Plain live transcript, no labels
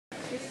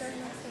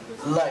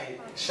Light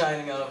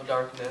Shining Out of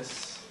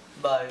Darkness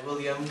by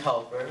William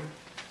Cowper.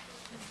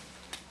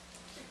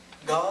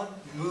 God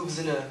moves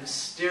in a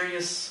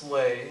mysterious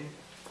way,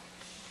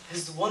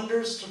 His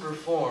wonders to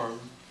perform.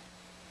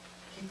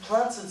 He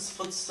plants His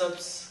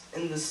footsteps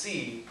in the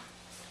sea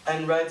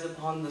and rides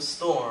upon the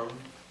storm.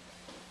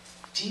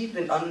 Deep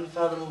in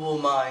unfathomable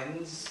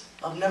minds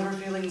of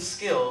never-failing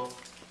skill,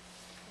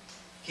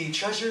 He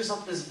treasures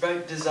up His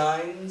bright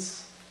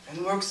designs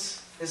and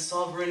works His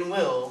sovereign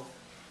will.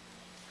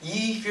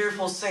 Ye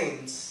fearful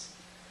saints,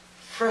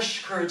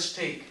 fresh courage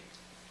take.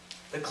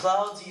 The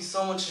clouds ye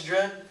so much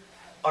dread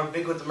are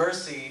big with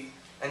mercy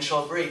and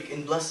shall break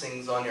in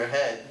blessings on your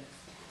head.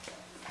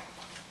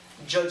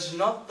 Judge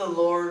not the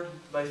Lord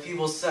by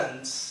feeble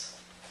sense,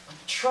 but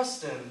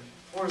trust Him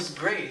for His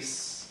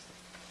grace.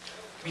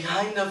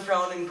 Behind a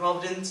frowning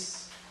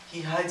providence,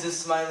 He hides His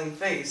smiling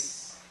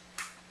face.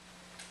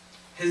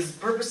 His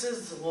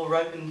purposes will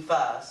ripen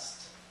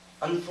fast,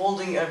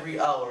 unfolding every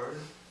hour.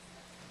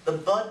 The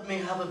bud may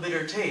have a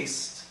bitter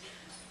taste,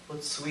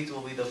 but sweet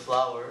will be the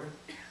flower.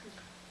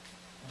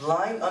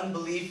 Blind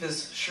unbelief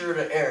is sure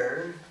to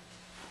err,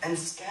 and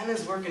scan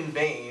His work in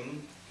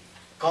vain.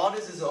 God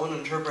is His own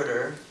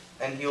interpreter,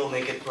 and He will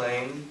make it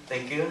plain.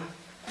 Thank you.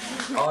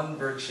 On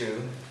Virtue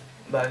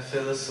by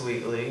Phyllis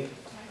Wheatley.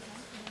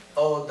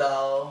 O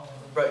thou,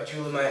 bright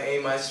jewel in my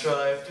aim, I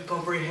strive to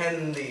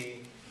comprehend thee.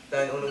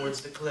 Thine own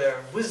words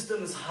declare,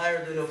 wisdom is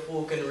higher than a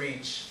fool can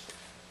reach.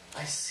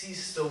 I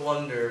cease to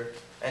wonder,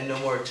 and no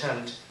more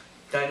attempt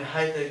thine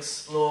height to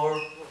explore,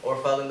 or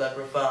fathom that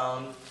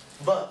profound.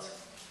 But,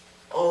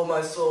 O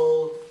my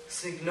soul,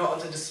 sink not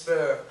into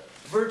despair.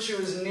 Virtue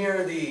is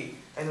near thee,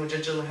 and with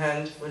gentle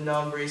hand, when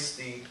now embrace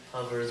thee,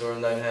 hovers o'er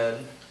thine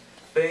head.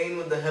 Fain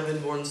with the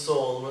heaven-born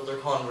soul with her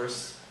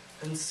converse,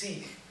 then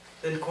seek,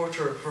 then court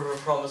her for her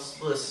promised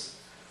bliss.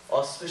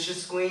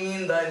 Auspicious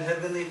queen, thine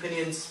heavenly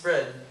pinions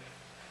spread,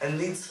 and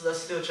lead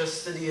celestial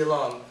chastity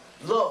along.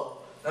 Lo,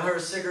 now her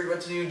sacred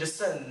retinue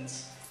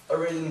descends,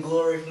 arrayed in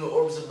glory from the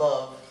orbs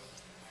above.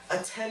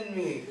 Attend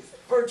me,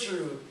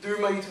 virtue, through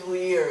my youthful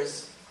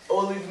years.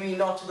 O leave me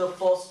not to the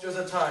false joys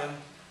of time,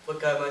 but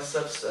guide my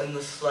steps to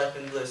endless life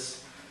and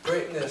bliss.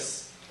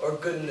 Greatness or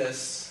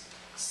goodness,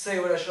 say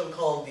what I shall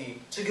call thee,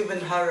 to give in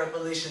higher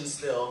appellation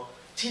still.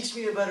 Teach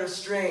me a better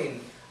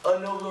strain, a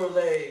nobler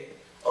lay,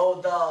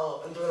 O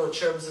thou, enthroned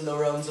cherubs in the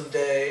realms of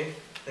day.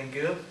 Thank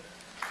you.